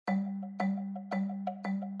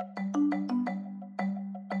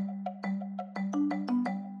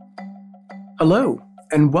Hello,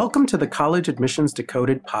 and welcome to the College Admissions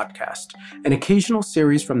Decoded podcast, an occasional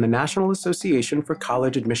series from the National Association for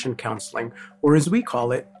College Admission Counseling, or as we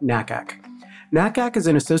call it, NACAC. NACAC is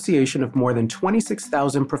an association of more than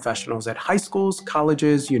 26,000 professionals at high schools,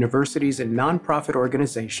 colleges, universities, and nonprofit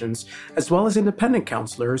organizations, as well as independent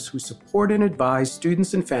counselors who support and advise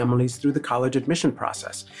students and families through the college admission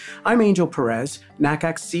process. I'm Angel Pérez,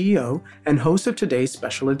 NACAC CEO and host of today's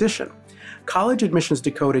special edition. College Admissions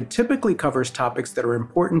Decoded typically covers topics that are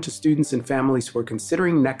important to students and families who are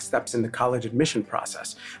considering next steps in the college admission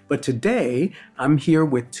process. But today, I'm here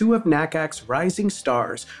with two of NACAC's rising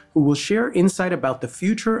stars who will share insight about the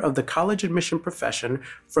future of the college admission profession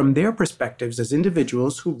from their perspectives as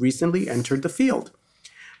individuals who recently entered the field.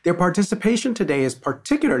 Their participation today is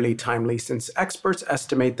particularly timely since experts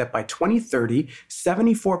estimate that by 2030,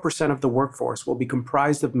 74% of the workforce will be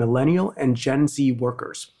comprised of millennial and Gen Z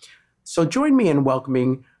workers. So join me in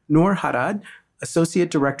welcoming Noor Haddad, Associate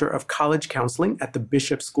Director of College Counseling at the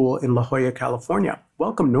Bishop School in La Jolla, California.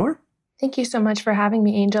 Welcome, Noor. Thank you so much for having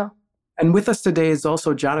me, Angel. And with us today is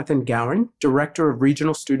also Jonathan Gowin, Director of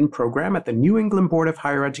Regional Student Program at the New England Board of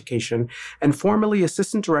Higher Education and formerly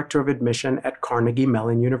Assistant Director of Admission at Carnegie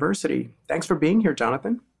Mellon University. Thanks for being here,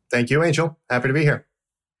 Jonathan. Thank you, Angel. Happy to be here.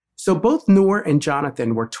 So both Noor and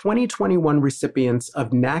Jonathan were 2021 recipients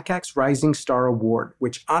of NACAC's Rising Star Award,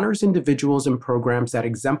 which honors individuals and programs that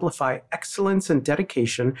exemplify excellence and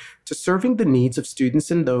dedication to serving the needs of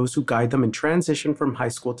students and those who guide them in transition from high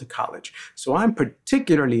school to college. So I'm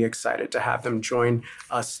particularly excited to have them join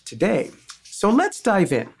us today. So let's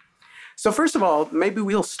dive in. So first of all, maybe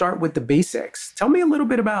we'll start with the basics. Tell me a little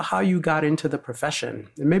bit about how you got into the profession.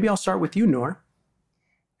 And maybe I'll start with you, Noor.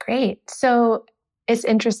 Great. So it's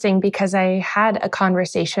interesting because I had a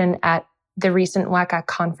conversation at the recent NACAC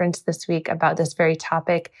conference this week about this very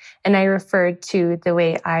topic, and I referred to the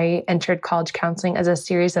way I entered college counseling as a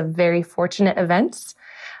series of very fortunate events.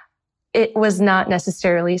 It was not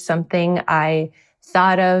necessarily something I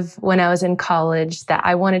thought of when I was in college that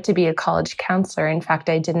I wanted to be a college counselor. In fact,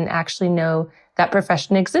 I didn't actually know that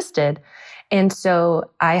profession existed. And so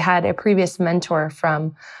I had a previous mentor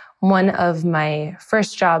from one of my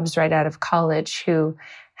first jobs right out of college who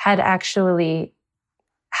had actually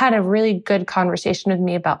had a really good conversation with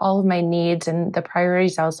me about all of my needs and the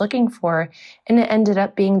priorities I was looking for. And it ended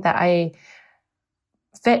up being that I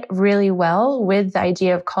fit really well with the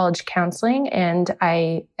idea of college counseling. And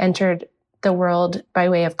I entered the world by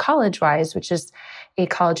way of CollegeWise, which is a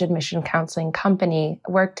college admission counseling company.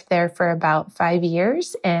 Worked there for about 5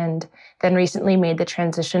 years and then recently made the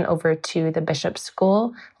transition over to the Bishop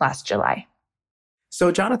School last July.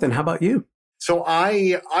 So Jonathan, how about you? So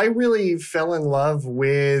I really fell in love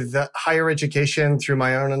with higher education through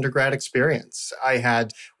my own undergrad experience. I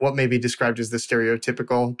had what may be described as the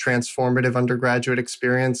stereotypical transformative undergraduate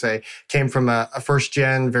experience. I came from a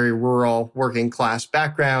first-gen, very rural, working-class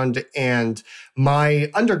background, and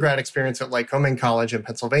my undergrad experience at Lycoming College in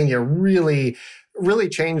Pennsylvania really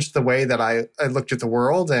changed the way that I looked at the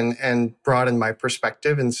world and broadened my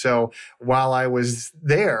perspective. And so while I was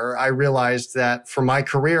there, I realized that for my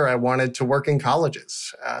career, I wanted to work in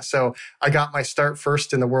colleges. So I got my start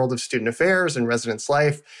first in the world of student affairs and residence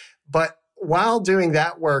life. But while doing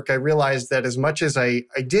that work, I realized that as much as I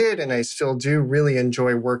did, and I still do really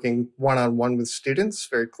enjoy working one-on-one with students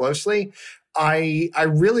very closely, I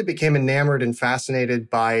really became enamored and fascinated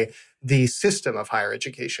by the system of higher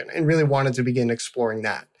education and really wanted to begin exploring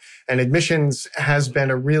that. And admissions has been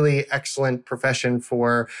a really excellent profession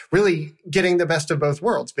for really getting the best of both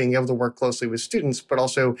worlds, being able to work closely with students, but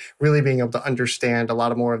also really being able to understand a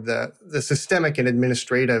lot more of the systemic and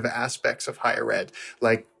administrative aspects of higher ed,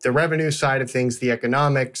 like the revenue side of things, the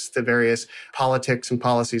economics, the various politics and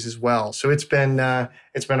policies as well. So it's been a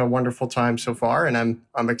wonderful time so far, and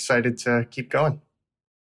I'm excited to keep going.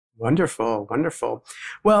 Wonderful, wonderful.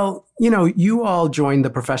 Well, you all joined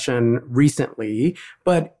the profession recently,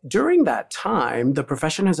 but during that time, the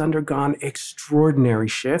profession has undergone extraordinary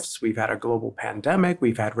shifts. We've had a global pandemic.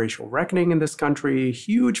 We've had racial reckoning in this country,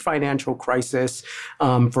 huge financial crisis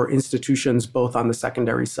for institutions, both on the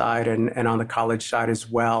secondary side and on the college side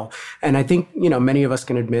as well. And I think, many of us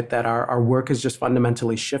can admit that our work has just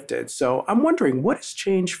fundamentally shifted. So I'm wondering, what has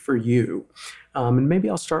changed for you? And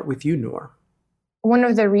maybe I'll start with you, Noor. One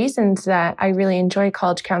of the reasons that I really enjoy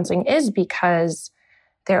college counseling is because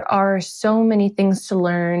there are so many things to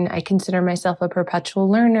learn. I consider myself a perpetual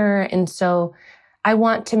learner. And so I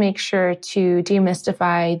want to make sure to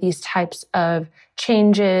demystify these types of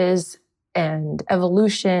changes and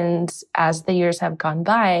evolutions as the years have gone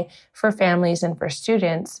by for families and for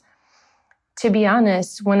students. To be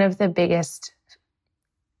honest, one of the biggest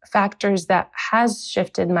factors that has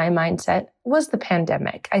shifted my mindset was the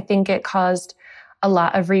pandemic. I think it caused a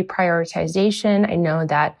lot of reprioritization. I know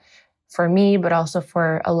that for me, but also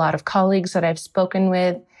for a lot of colleagues that I've spoken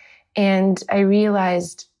with. And I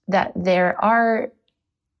realized that there are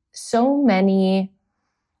so many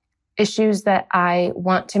issues that I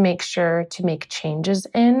want to make sure to make changes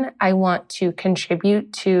in. I want to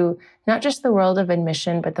contribute to not just the world of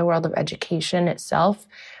admission, but the world of education itself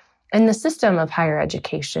and the system of higher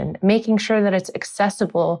education, making sure that it's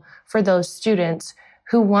accessible for those students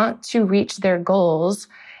who want to reach their goals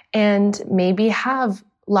and maybe have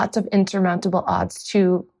lots of insurmountable odds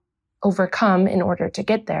to overcome in order to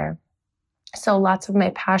get there. So lots of my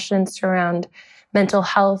passions surround mental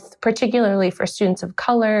health, particularly for students of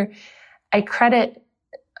color. I credit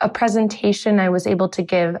a presentation I was able to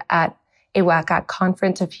give at a NACAC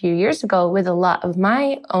conference a few years ago with a lot of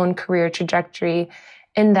my own career trajectory,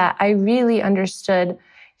 in that I really understood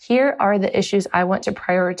here are the issues I want to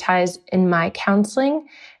prioritize in my counseling,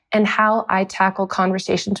 and how I tackle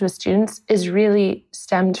conversations with students is really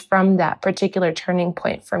stemmed from that particular turning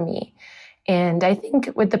point for me. And I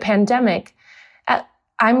think with the pandemic,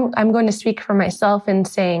 I'm going to speak for myself in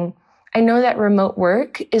saying, I know that remote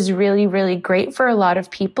work is really, really great for a lot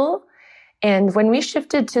of people. And when we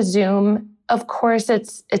shifted to Zoom, of course,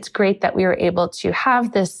 it's great that we were able to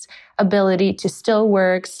have this ability to still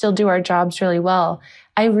work, still do our jobs really well.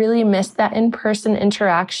 I really missed that in-person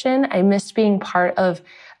interaction. I missed being part of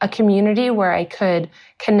a community where I could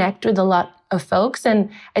connect with a lot of folks.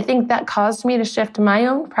 And I think that caused me to shift my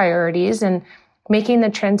own priorities, and making the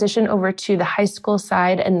transition over to the high school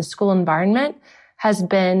side and the school environment has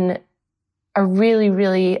been a really,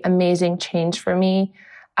 really amazing change for me.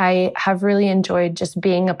 I have really enjoyed just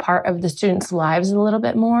being a part of the students' lives a little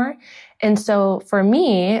bit more. And so for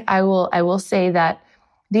me, I will say that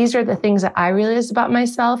these are the things that I realized about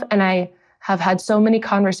myself. And I have had so many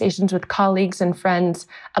conversations with colleagues and friends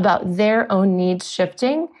about their own needs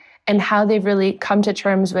shifting and how they've really come to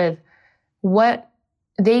terms with what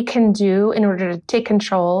they can do in order to take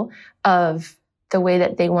control of the way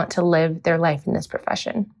that they want to live their life in this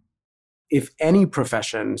profession. If any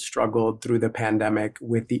profession struggled through the pandemic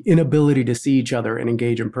with the inability to see each other and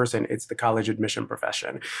engage in person, it's the college admission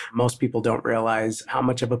profession. Most people don't realize how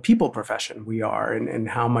much of a people profession we are, and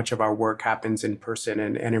how much of our work happens in person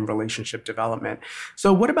and in relationship development.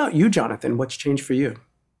 So what about you, Jonathan? What's changed for you?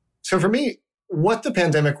 So for me, what the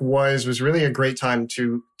pandemic was really a great time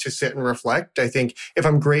to sit and reflect. I think if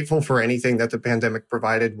I'm grateful for anything that the pandemic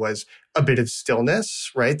provided was a bit of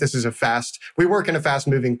stillness, right? We work in a fast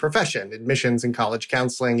moving profession. Admissions and college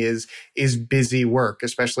counseling is busy work,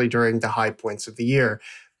 especially during the high points of the year.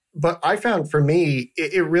 But I found for me,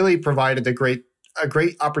 it really provided a great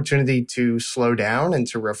opportunity to slow down and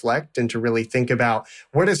to reflect and to really think about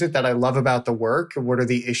what is it that I love about the work? What are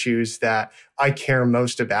the issues that I care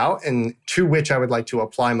most about and to which I would like to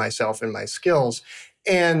apply myself and my skills?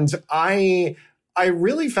 And I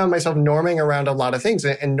really found myself norming around a lot of things.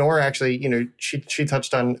 And Noor actually, she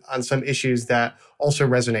touched on some issues that also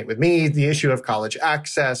resonate with me, the issue of college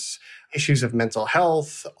access, issues of mental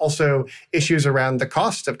health, also issues around the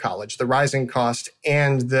cost of college, the rising cost,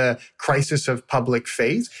 and the crisis of public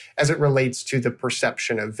faith as it relates to the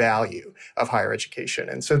perception of value of higher education.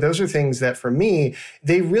 And so those are things that for me,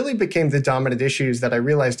 they really became the dominant issues that I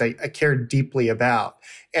realized I cared deeply about.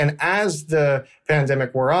 And as the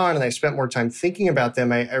pandemic wore on and I spent more time thinking about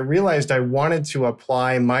them, I realized I wanted to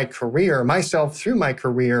apply myself through my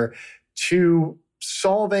career to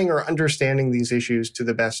solving or understanding these issues to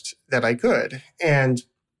the best that I could. And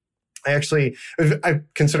I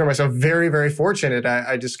consider myself very, very fortunate.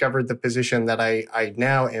 I discovered the position that I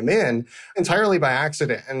now am in entirely by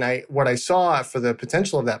accident. And what I saw for the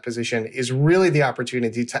potential of that position is really the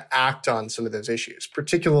opportunity to act on some of those issues,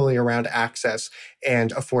 particularly around access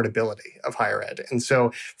and affordability of higher ed. And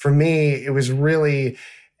so for me, it was really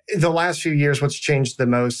the last few years, what's changed the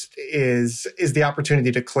most is the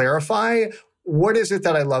opportunity to clarify what is it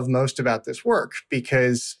that I love most about this work?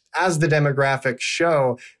 Because as the demographics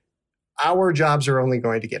show, our jobs are only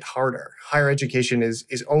going to get harder. Higher education is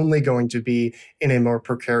only going to be in a more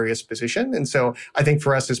precarious position. And so I think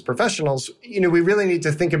for us as professionals, we really need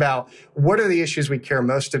to think about what are the issues we care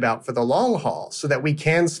most about for the long haul so that we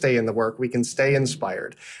can stay in the work, we can stay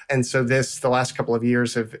inspired. And so the last couple of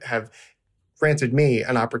years have granted me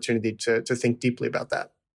an opportunity to think deeply about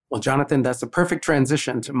that. Well, Jonathan, that's a perfect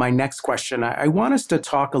transition to my next question. I want us to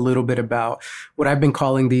talk a little bit about what I've been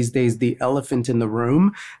calling these days the elephant in the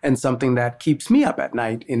room, and something that keeps me up at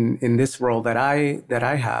night in this role that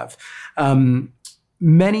I have.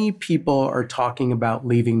 Many people are talking about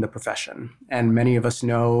leaving the profession, and many of us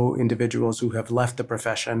know individuals who have left the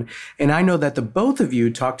profession. And I know that the both of you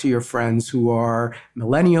talk to your friends who are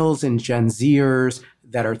millennials and Gen Zers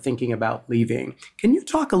that are thinking about leaving. Can you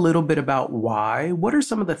talk a little bit about why? What are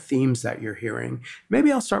some of the themes that you're hearing?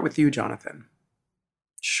 Maybe I'll start with you, Jonathan.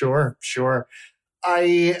 Sure.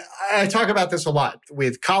 I talk about this a lot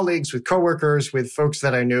with colleagues, with coworkers, with folks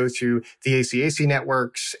that I know through the ACAC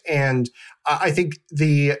networks. And I think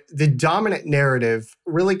the dominant narrative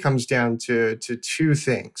really comes down to two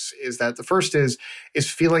things. Is that the first is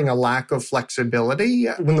feeling a lack of flexibility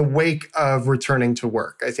in the wake of returning to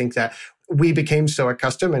work. I think that we became so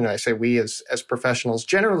accustomed, and I say we as professionals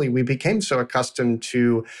generally, we became so accustomed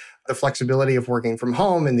to the flexibility of working from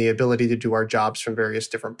home and the ability to do our jobs from various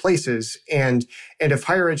different places. And if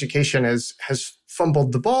higher education has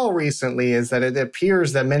fumbled the ball recently, is that it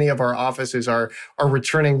appears that many of our offices are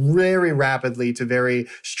returning very rapidly to very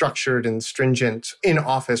structured and stringent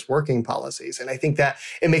in-office working policies. And I think that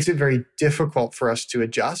it makes it very difficult for us to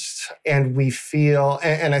adjust. And we feel,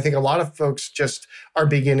 and I think a lot of folks just are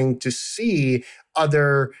beginning to see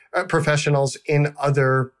other professionals in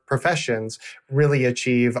other professions really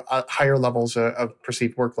achieve higher levels of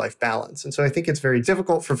perceived work-life balance. And so I think it's very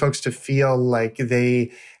difficult for folks to feel like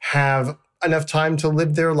they have enough time to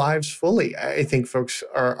live their lives fully. I think folks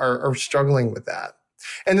are struggling with that.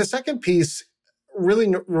 And the second piece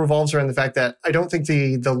really revolves around the fact that I don't think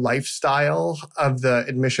the lifestyle of the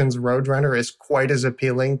admissions roadrunner is quite as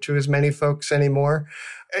appealing to as many folks anymore.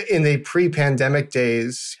 In the pre-pandemic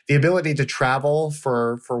days, the ability to travel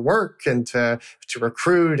for work and to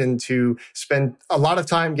recruit and to spend a lot of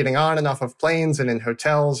time getting on and off of planes and in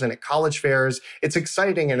hotels and at college fairs, it's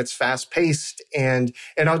exciting and it's fast-paced and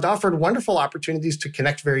it offered wonderful opportunities to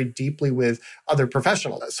connect very deeply with other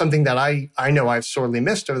professionals, something that I know I've sorely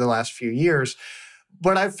missed over the last few years.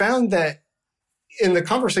 But I've found that in the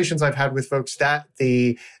conversations I've had with folks, that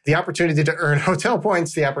the opportunity to earn hotel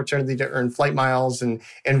points, the opportunity to earn flight miles and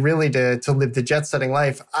really to live the jet-setting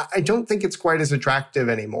life, I don't think it's quite as attractive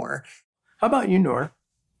anymore. How about you, Noor?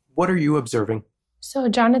 What are you observing? So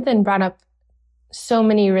Jonathan brought up so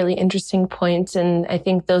many really interesting points, and I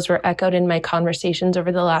think those were echoed in my conversations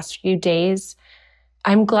over the last few days.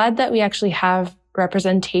 I'm glad that we actually have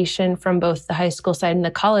representation from both the high school side and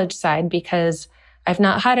the college side, because I've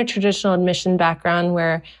not had a traditional admission background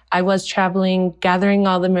where I was traveling, gathering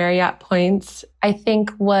all the Marriott points. I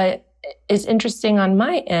think what is interesting on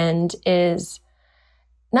my end is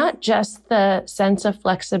not just the sense of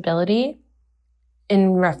flexibility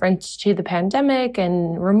in reference to the pandemic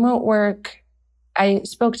and remote work. I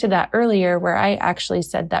spoke to that earlier where I actually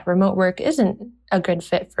said that remote work isn't a good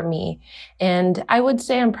fit for me. And I would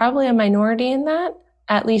say I'm probably a minority in that,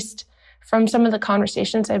 at least from some of the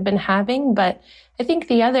conversations I've been having. But I think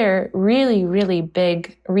the other really, really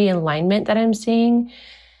big realignment that I'm seeing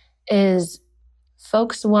is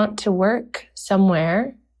folks want to work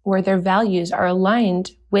somewhere where their values are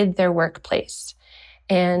aligned with their workplace.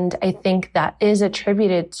 And I think that is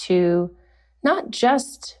attributed to not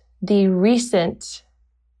just the recent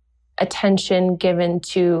attention given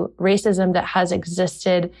to racism that has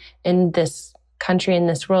existed in this country, in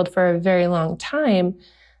this world for a very long time,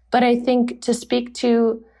 but I think to speak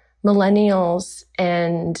to millennials,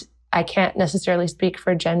 and I can't necessarily speak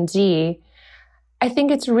for Gen Z, I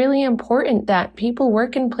think it's really important that people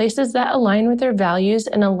work in places that align with their values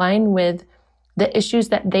and align with the issues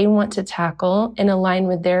that they want to tackle and align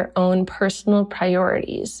with their own personal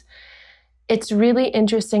priorities. It's really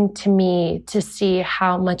interesting to me to see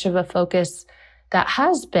how much of a focus that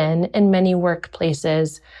has been in many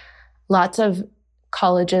workplaces. Lots of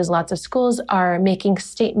colleges, lots of schools are making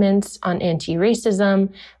statements on anti-racism,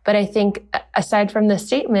 but I think aside from the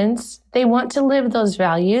statements, they want to live those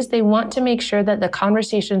values. They want to make sure that the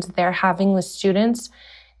conversations they're having with students,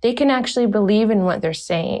 they can actually believe in what they're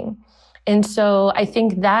saying. And so I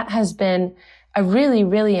think that has been a really,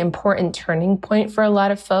 really important turning point for a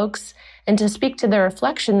lot of folks. And to speak to the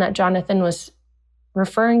reflection that Jonathan was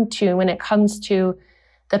referring to when it comes to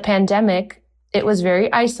the pandemic, it was very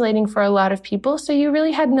isolating for a lot of people. So you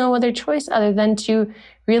really had no other choice other than to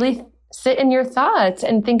really sit in your thoughts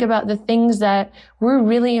and think about the things that were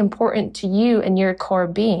really important to you and your core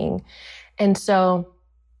being. And so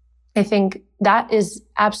I think that is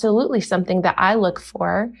absolutely something that I look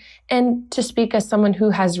for. And to speak as someone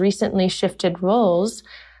who has recently shifted roles,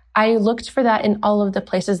 I looked for that in all of the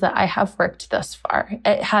places that I have worked thus far.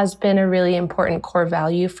 It has been a really important core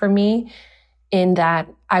value for me, in that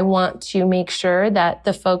I want to make sure that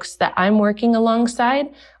the folks that I'm working alongside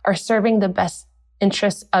are serving the best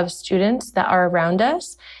interests of students that are around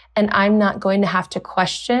us, And I'm not going to have to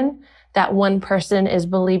question that one person is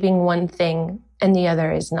believing one thing and the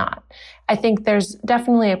other is not. I think there's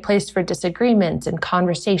definitely a place for disagreement and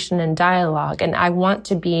conversation and dialogue. And I want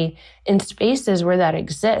to be in spaces where that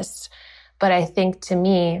exists. But I think to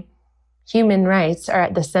me, human rights are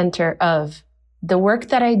at the center of the work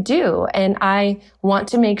that I do. And I want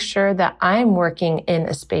to make sure that I'm working in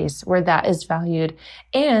a space where that is valued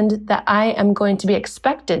and that I am going to be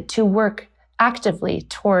expected to work actively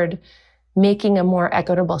toward making a more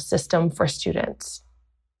equitable system for students.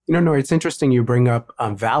 Noor, it's interesting you bring up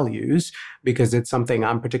values because it's something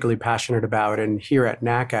I'm particularly passionate about. And here at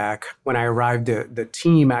NACAC, when I arrived, the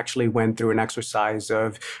team actually went through an exercise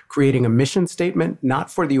of creating a mission statement, not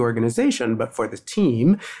for the organization, but for the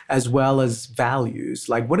team, as well as values.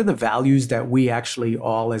 Like, what are the values that we actually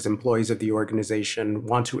all as employees of the organization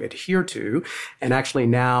want to adhere to? And actually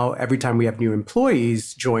now, every time we have new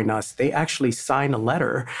employees join us, they actually sign a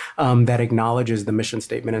letter that acknowledges the mission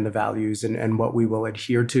statement and the values and what we will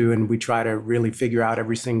adhere to. And we try to really figure out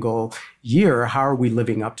every single year, how are we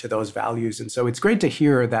living up to those values? And so it's great to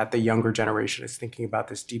hear that the younger generation is thinking about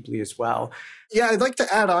this deeply as well. Yeah, I'd like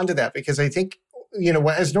to add on to that because I think,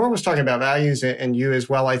 as Noor was talking about values and you as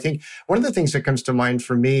well, I think one of the things that comes to mind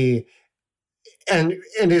for me and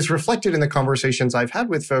is reflected in the conversations I've had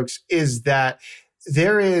with folks is that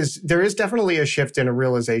there is definitely a shift in a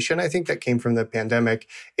realization, I think, that came from the pandemic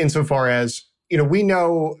insofar as,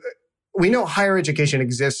 we know higher education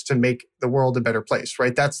exists to make the world a better place,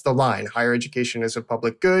 right? That's the line. Higher education is a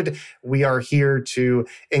public good. We are here to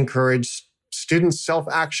encourage students'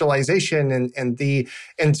 self-actualization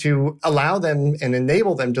and to allow them and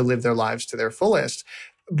enable them to live their lives to their fullest.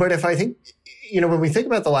 But if I think, when we think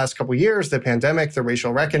about the last couple of years, the pandemic, the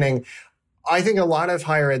racial reckoning, I think a lot of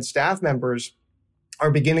higher ed staff members are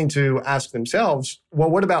beginning to ask themselves, well,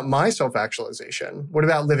 what about my self-actualization? What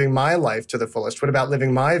about living my life to the fullest? What about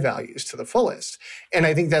living my values to the fullest? And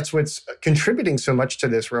I think that's what's contributing so much to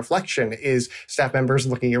this reflection is staff members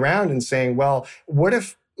looking around and saying, well, what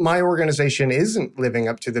if my organization isn't living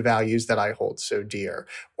up to the values that I hold so dear?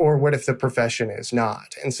 Or what if the profession is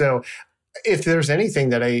not? And so if there's anything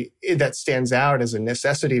that stands out as a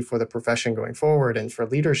necessity for the profession going forward and for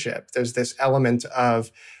leadership, there's this element of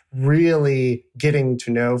really getting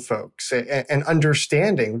to know folks and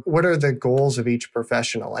understanding what are the goals of each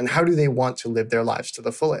professional and how do they want to live their lives to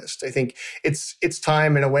the fullest. I think it's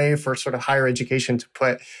time in a way for sort of higher education to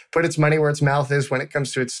put its money where its mouth is when it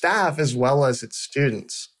comes to its staff as well as its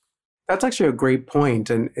students. That's actually a great point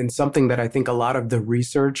and something that I think a lot of the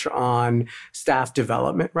research on staff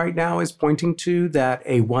development right now is pointing to, that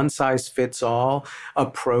a one-size-fits-all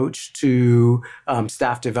approach to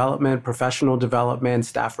staff development, professional development,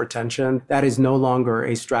 staff retention, that is no longer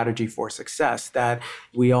a strategy for success, that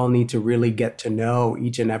we all need to really get to know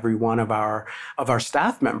each and every one of our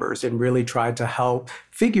staff members and really try to help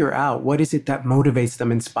figure out what is it that motivates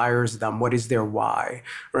them, inspires them, what is their why,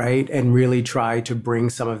 right? And really try to bring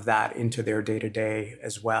some of that into their day-to-day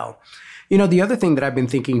as well. The other thing that I've been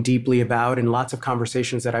thinking deeply about in lots of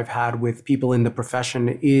conversations that I've had with people in the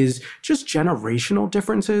profession is just generational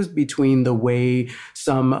differences between the way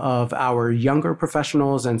some of our younger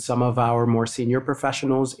professionals and some of our more senior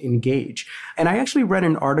professionals engage. And I actually read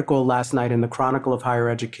an article last night in the Chronicle of Higher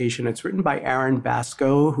Education. It's written by Aaron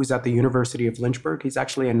Basco, who's at the University of Lynchburg. He's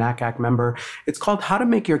actually a NACAC member. It's called How to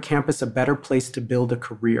Make Your Campus a Better Place to Build a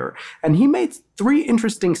Career. And he made 3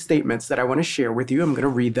 interesting statements that I want to share with you. I'm going to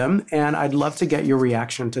read them, and I'd love to get your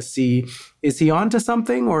reaction to see, is he onto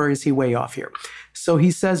something or is he way off here? So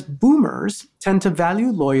he says, boomers tend to value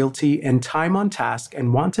loyalty and time on task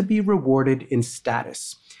and want to be rewarded in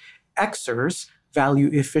status. Xers value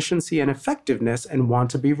efficiency and effectiveness and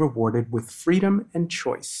want to be rewarded with freedom and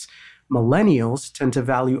choice. Millennials tend to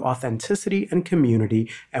value authenticity and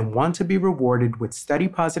community and want to be rewarded with steady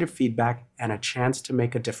positive feedback and a chance to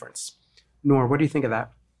make a difference. Noor, what do you think of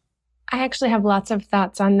that? I actually have lots of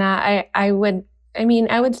thoughts on that. I would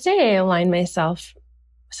say I align myself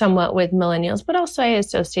somewhat with millennials, but also I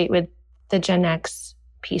associate with the Gen X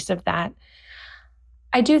piece of that.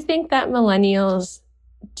 I do think that millennials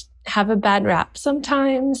have a bad rap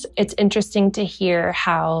sometimes. It's interesting to hear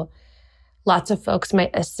how lots of folks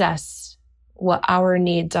might assess what our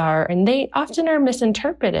needs are, and they often are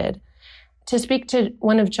misinterpreted. To speak to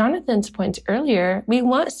one of Jonathan's points earlier, we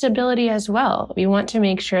want stability as well. We want to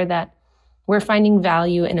make sure that we're finding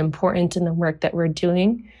value and importance in the work that we're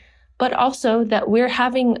doing, but also that we're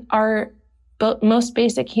having our most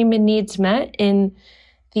basic human needs met in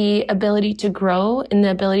the ability to grow, in the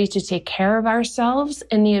ability to take care of ourselves,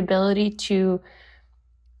 in the ability to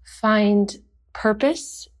find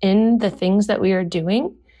purpose in the things that we are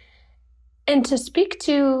doing. And to speak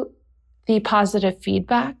to the positive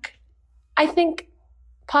feedback, I think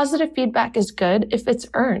positive feedback is good if it's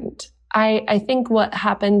earned. I think what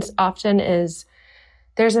happens often is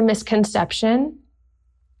there's a misconception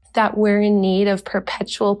that we're in need of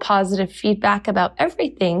perpetual positive feedback about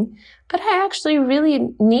everything, but I actually really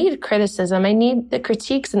need criticism. I need the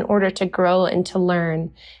critiques in order to grow and to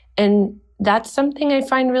learn. And that's something I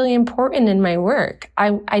find really important in my work.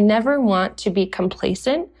 I never want to be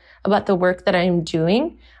complacent about the work that I'm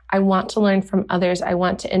doing. I want to learn from others. I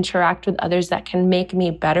want to interact with others that can make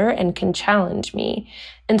me better and can challenge me.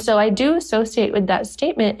 And so I do associate with that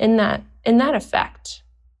statement in that effect.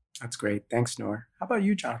 That's great. Thanks, Noor. How about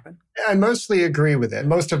you, Jonathan? I mostly agree with it.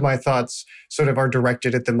 Most of my thoughts sort of are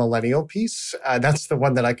directed at the millennial piece. That's the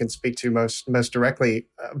one that I can speak to most directly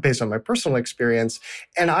based on my personal experience.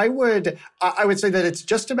 And I would say that it's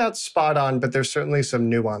just about spot on, but there's certainly some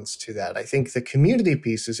nuance to that. I think the community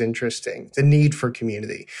piece is interesting, the need for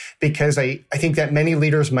community, because I think that many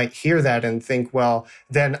leaders might hear that and think, well,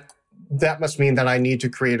 then that must mean that I need to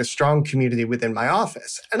create a strong community within my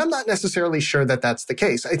office. And I'm not necessarily sure that that's the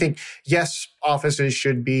case. I think, yes, offices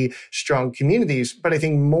should be strong communities, but I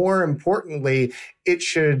think more importantly, it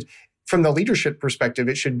should, from the leadership perspective,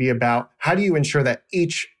 it should be about how do you ensure that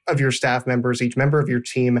each of your staff members, each member of your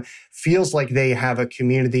team feels like they have a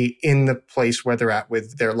community in the place where they're at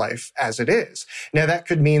with their life as it is. Now, that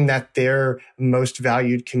could mean that their most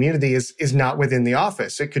valued community is not within the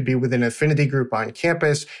office. It could be within an affinity group on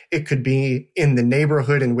campus. It could be in the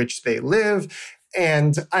neighborhood in which they live.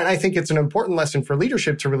 And I think it's an important lesson for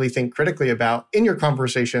leadership to really think critically about in your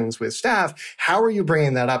conversations with staff. How are you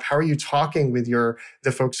bringing that up? How are you talking with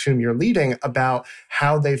the folks whom you're leading about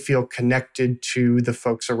how they feel connected to the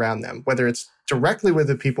folks around them, whether it's directly with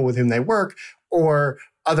the people with whom they work or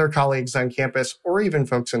other colleagues on campus or even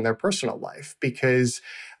folks in their personal life? Because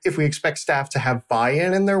if we expect staff to have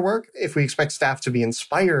buy-in in their work, if we expect staff to be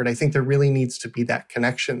inspired, I think there really needs to be that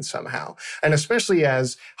connection somehow. And especially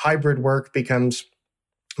as hybrid work becomes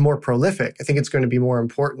more prolific, I think it's going to be more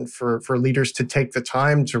important for leaders to take the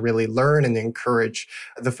time to really learn and encourage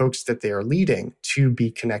the folks that they are leading to be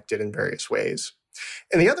connected in various ways.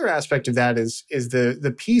 And the other aspect of that is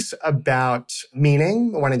the piece about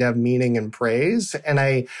meaning, wanting to have meaning and praise. And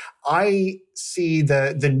I see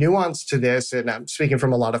the nuance to this, and I'm speaking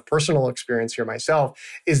from a lot of personal experience here myself,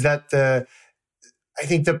 is that I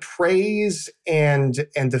think the praise and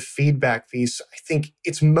the feedback piece, I think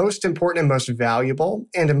it's most important and most valuable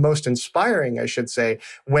and most inspiring, I should say,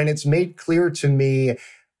 when it's made clear to me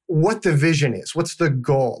what the vision is, what's the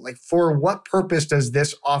goal, like for what purpose does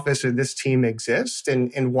this office or this team exist,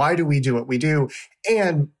 and why do we do what we do,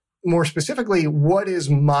 and more specifically, what is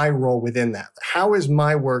my role within that? How is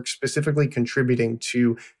my work specifically contributing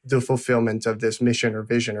to the fulfillment of this mission or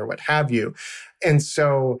vision or what have you? And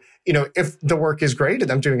so, if the work is great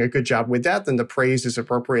and I'm doing a good job with that, then the praise is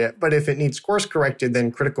appropriate. But if it needs course corrected,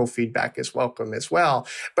 then critical feedback is welcome as well.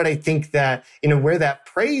 But I think that, where that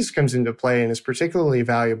praise comes into play and is particularly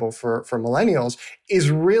valuable for millennials is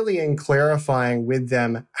really in clarifying with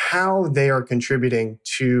them how they are contributing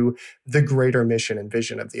to the greater mission and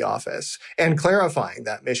vision of the office and clarifying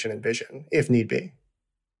that mission and vision if need be.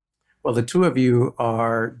 Well, the two of you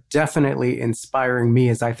are definitely inspiring me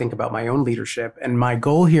as I think about my own leadership. And my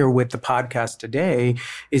goal here with the podcast today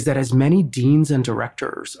is that as many deans and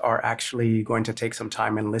directors are actually going to take some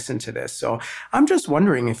time and listen to this. So I'm just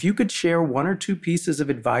wondering if you could share one or two pieces of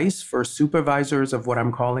advice for supervisors of what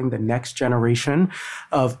I'm calling the next generation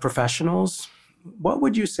of professionals. What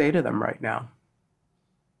would you say to them right now?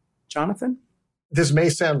 Jonathan? This may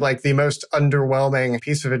sound like the most underwhelming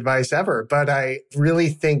piece of advice ever, but I really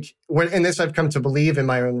think, and this I've come to believe in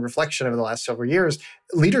my own reflection over the last several years,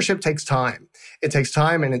 leadership takes time. It takes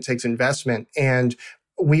time and it takes investment. And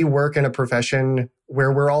we work in a profession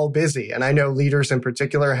where we're all busy. And I know leaders in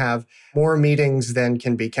particular have more meetings than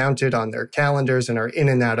can be counted on their calendars and are in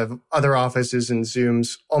and out of other offices and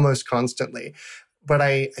Zooms almost constantly. But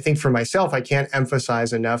I think for myself, I can't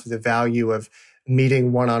emphasize enough the value of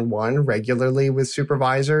meeting one-on-one regularly with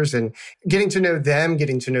supervisors and getting to know them,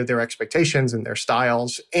 getting to know their expectations and their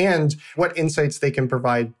styles and what insights they can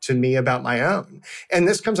provide to me about my own. And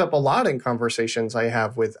this comes up a lot in conversations I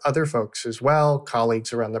have with other folks as well,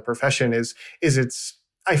 colleagues around the profession,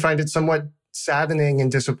 I find it somewhat saddening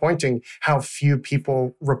and disappointing how few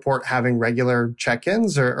people report having regular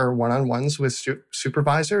check-ins or one-on-ones with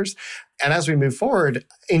supervisors. And as we move forward,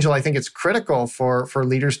 Angel, I think it's critical for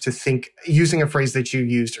leaders to think, using a phrase that you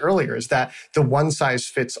used earlier, is that the one size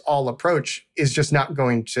fits all approach is just not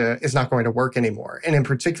going to work anymore. And in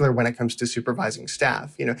particular, when it comes to supervising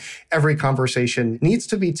staff, every conversation needs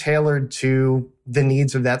to be tailored to the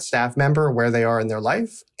needs of that staff member, where they are in their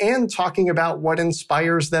life, and talking about what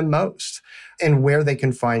inspires them most and where they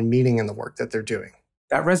can find meaning in the work that they're doing.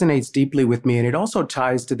 That resonates deeply with me. And it also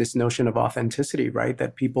ties to this notion of authenticity, right?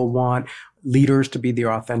 That people want leaders to be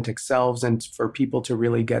their authentic selves and for people to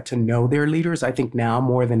really get to know their leaders. I think now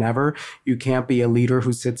more than ever, you can't be a leader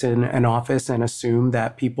who sits in an office and assume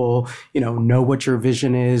that people, know what your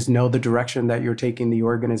vision is, know the direction that you're taking the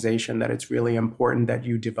organization, that it's really important that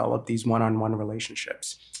you develop these one-on-one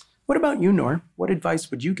relationships. What about you, Noor? What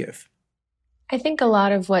advice would you give? I think a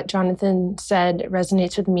lot of what Jonathan said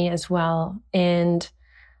resonates with me as well. And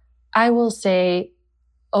I will say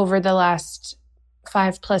over the last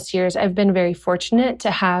 5+ years, I've been very fortunate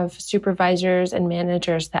to have supervisors and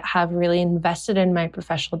managers that have really invested in my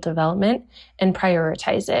professional development and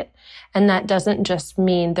prioritize it. And that doesn't just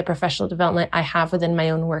mean the professional development I have within my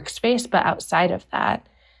own workspace, but outside of that.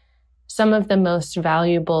 Some of the most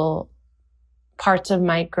valuable parts of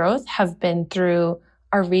my growth have been through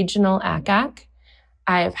our regional NACAC.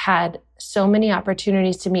 I've had so many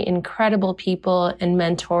opportunities to meet incredible people and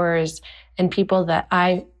mentors and people that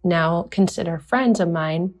I now consider friends of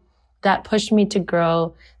mine that push me to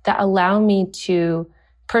grow, that allow me to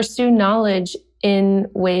pursue knowledge in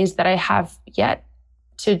ways that I have yet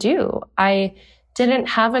to do. I didn't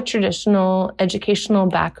have a traditional educational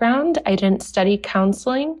background. I didn't study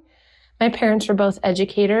counseling. My parents were both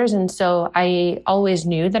educators, and so I always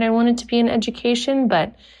knew that I wanted to be in education,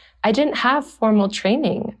 but I didn't have formal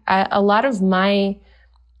training. A lot of my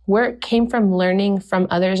work came from learning from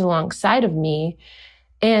others alongside of me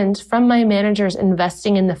and from my managers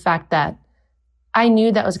investing in the fact that I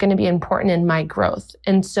knew that was going to be important in my growth.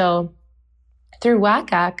 And so through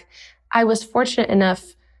WACAC, I was fortunate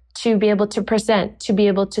enough to be able to present, to be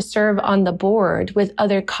able to serve on the board with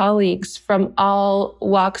other colleagues from all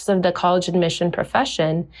walks of the college admission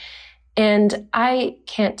profession. And I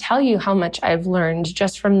can't tell you how much I've learned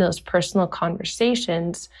just from those personal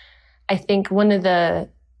conversations. I think one of the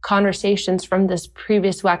conversations from this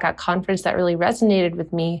previous WACAC conference that really resonated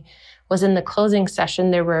with me was in the closing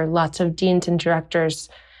session. There were lots of deans and directors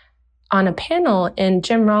on a panel, and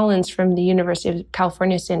Jim Rollins from the University of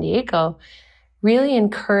California, San Diego, really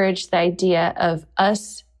encouraged the idea of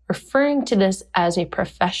us referring to this as a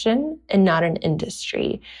profession and not an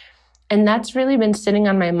industry. And that's really been sitting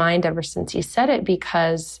on my mind ever since he said it,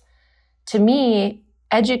 because to me,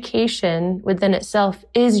 education within itself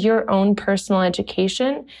is your own personal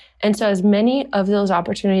education. And so as many of those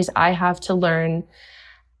opportunities I have to learn,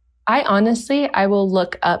 I will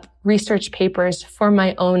look up research papers for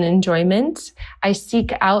my own enjoyment. I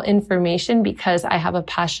seek out information because I have a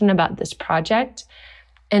passion about this project.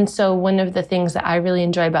 And so one of the things that I really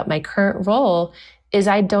enjoy about my current role is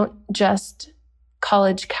I don't just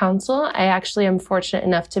college counsel. I actually am fortunate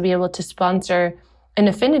enough to be able to sponsor an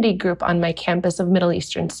affinity group on my campus of Middle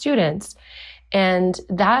Eastern students. And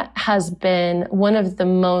that has been one of the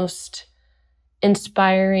most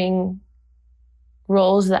inspiring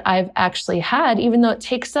roles that I've actually had, even though it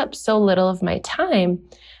takes up so little of my time.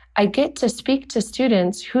 I get to speak to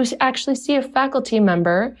students who actually see a faculty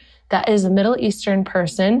member that is a Middle Eastern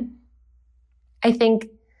person. I think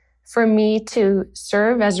for me to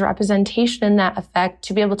serve as a representation in that effect,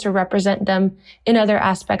 to be able to represent them in other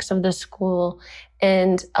aspects of the school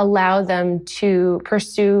and allow them to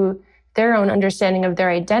pursue their own understanding of their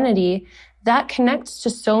identity, that connects to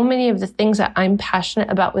so many of the things that I'm passionate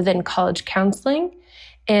about within college counseling.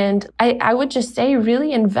 And I would just say,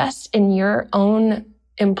 really invest in your own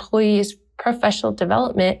employees' professional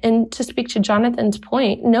development. And to speak to Jonathan's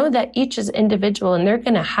point, know that each is individual and they're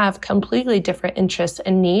going to have completely different interests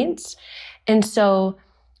and needs. And so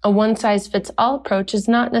a one-size-fits-all approach is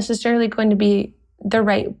not necessarily going to be the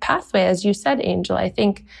right pathway, as you said, Angel. I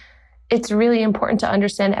think it's really important to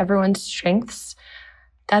understand everyone's strengths.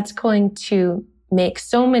 That's going to make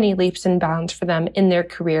so many leaps and bounds for them in their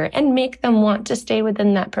career and make them want to stay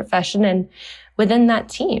within that profession and within that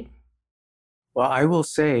team. Well, I will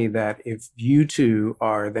say that if you two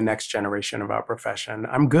are the next generation of our profession,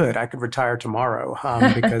 I'm good. I could retire tomorrow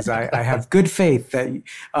because I have good faith that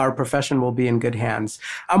our profession will be in good hands.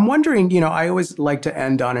 I'm wondering, I always like to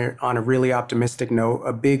end on a really optimistic note.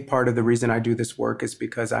 A big part of the reason I do this work is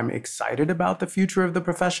because I'm excited about the future of the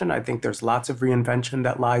profession. I think there's lots of reinvention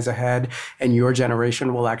that lies ahead, and your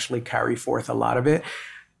generation will actually carry forth a lot of it.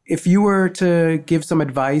 If you were to give some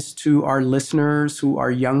advice to our listeners who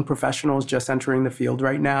are young professionals just entering the field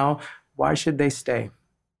right now, why should they stay?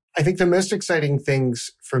 I think the most exciting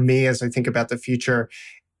things for me as I think about the future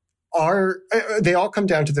they all come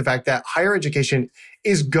down to the fact that higher education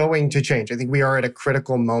is going to change. I think we are at a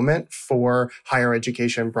critical moment for higher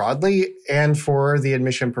education broadly and for the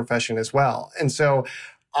admission profession as well. And so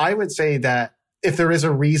I would say that if there is a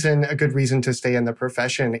good reason to stay in the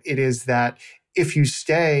profession, it is that if you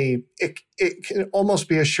stay, it can almost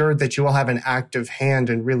be assured that you will have an active hand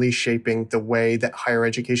in really shaping the way that higher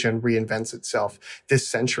education reinvents itself this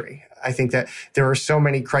century. I think that there are so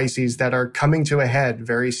many crises that are coming to a head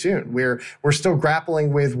very soon. We're still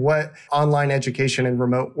grappling with what online education and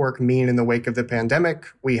remote work mean in the wake of the pandemic.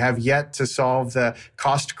 We have yet to solve the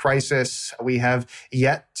cost crisis. We have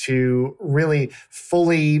yet to really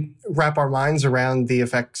fully wrap our minds around the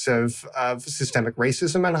effects of systemic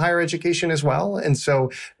racism in higher education as well. And so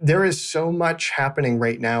there is so much happening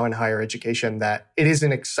right now in higher education that it is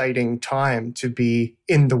an exciting time to be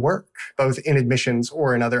in the work, both in admissions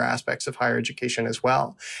or in other aspects of higher education as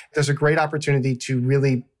well. There's a great opportunity to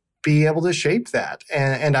really be able to shape that.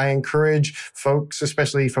 And I encourage folks,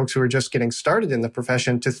 especially folks who are just getting started in the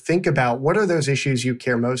profession, to think about what are those issues you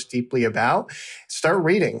care most deeply about. Start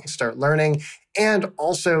reading, start learning, and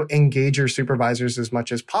also engage your supervisors as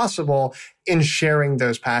much as possible in sharing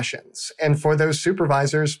those passions. And for those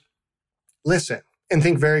supervisors, listen and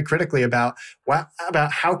think very critically about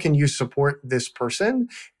how can you support this person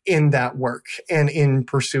in that work and in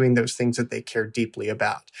pursuing those things that they care deeply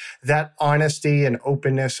about. That honesty and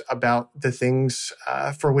openness about the things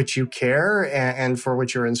for which you care and for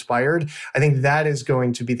which you're inspired, I think that is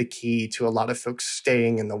going to be the key to a lot of folks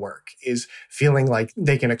staying in the work, is feeling like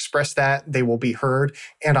they can express that, they will be heard,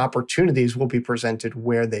 and opportunities will be presented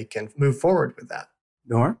where they can move forward with that.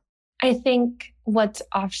 Noor? I think what's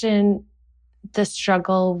often the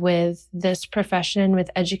struggle with this profession,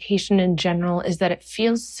 with education in general, is that it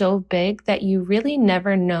feels so big that you really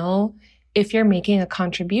never know if you're making a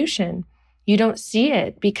contribution. You don't see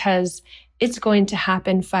it because it's going to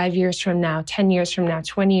happen 5 years from now, 10 years from now,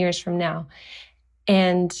 20 years from now.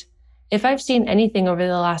 And if I've seen anything over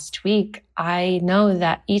the last week, I know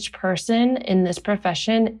that each person in this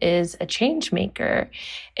profession is a change maker.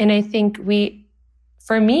 And I think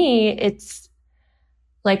for me, it's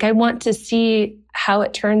like, I want to see how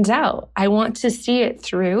it turns out. I want to see it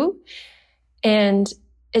through. And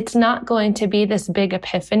it's not going to be this big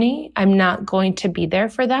epiphany. I'm not going to be there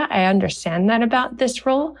for that. I understand that about this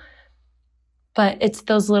role. But it's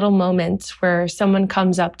those little moments where someone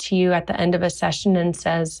comes up to you at the end of a session and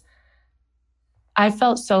says, I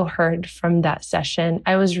felt so heard from that session.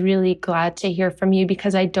 I was really glad to hear from you,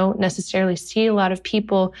 because I don't necessarily see a lot of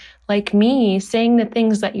people like me saying the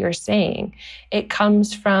things that you're saying. It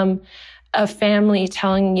comes from a family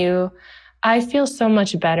telling you, I feel so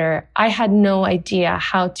much better. I had no idea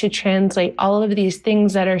how to translate all of these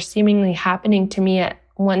things that are seemingly happening to me at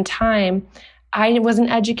one time. I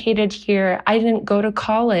wasn't educated here. I didn't go to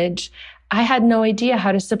college. I had no idea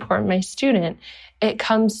how to support my student. It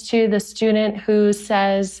comes to the student who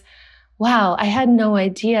says, wow, I had no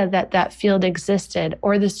idea that that field existed.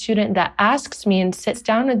 Or the student that asks me and sits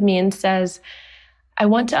down with me and says, I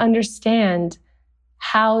want to understand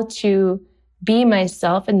how to be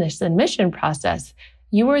myself in this admission process.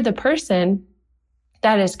 You are the person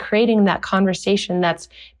that is creating that conversation, that's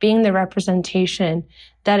being the representation,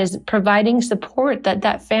 that is providing support that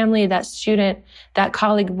that family, that student, that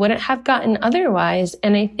colleague wouldn't have gotten otherwise.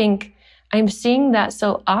 And I think I'm seeing that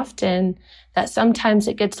so often that sometimes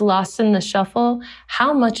it gets lost in the shuffle,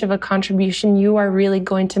 how much of a contribution you are really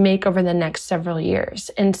going to make over the next several years.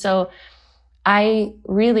 And so I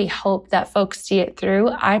really hope that folks see it through.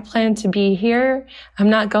 I plan to be here. I'm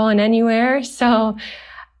not going anywhere. So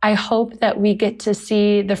I hope that we get to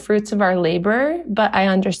see the fruits of our labor, but I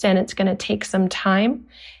understand it's going to take some time.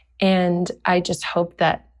 And I just hope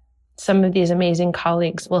that some of these amazing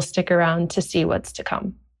colleagues will stick around to see what's to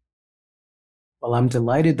come. Well, I'm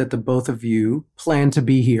delighted that the both of you plan to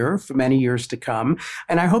be here for many years to come.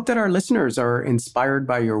 And I hope that our listeners are inspired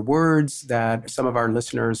by your words, that some of our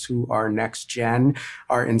listeners who are next gen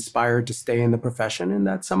are inspired to stay in the profession, and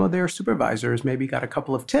that some of their supervisors maybe got a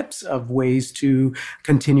couple of tips of ways to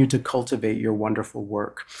continue to cultivate your wonderful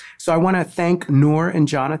work. So I want to thank Noor and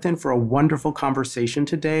Jonathan for a wonderful conversation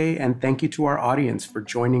today. And thank you to our audience for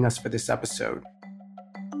joining us for this episode.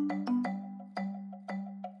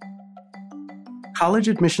 College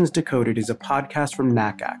Admissions Decoded is a podcast from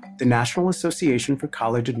NACAC, the National Association for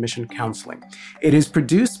College Admission Counseling. It is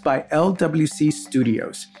produced by LWC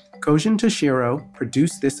Studios. Kojin Toshiro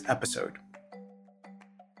produced this episode.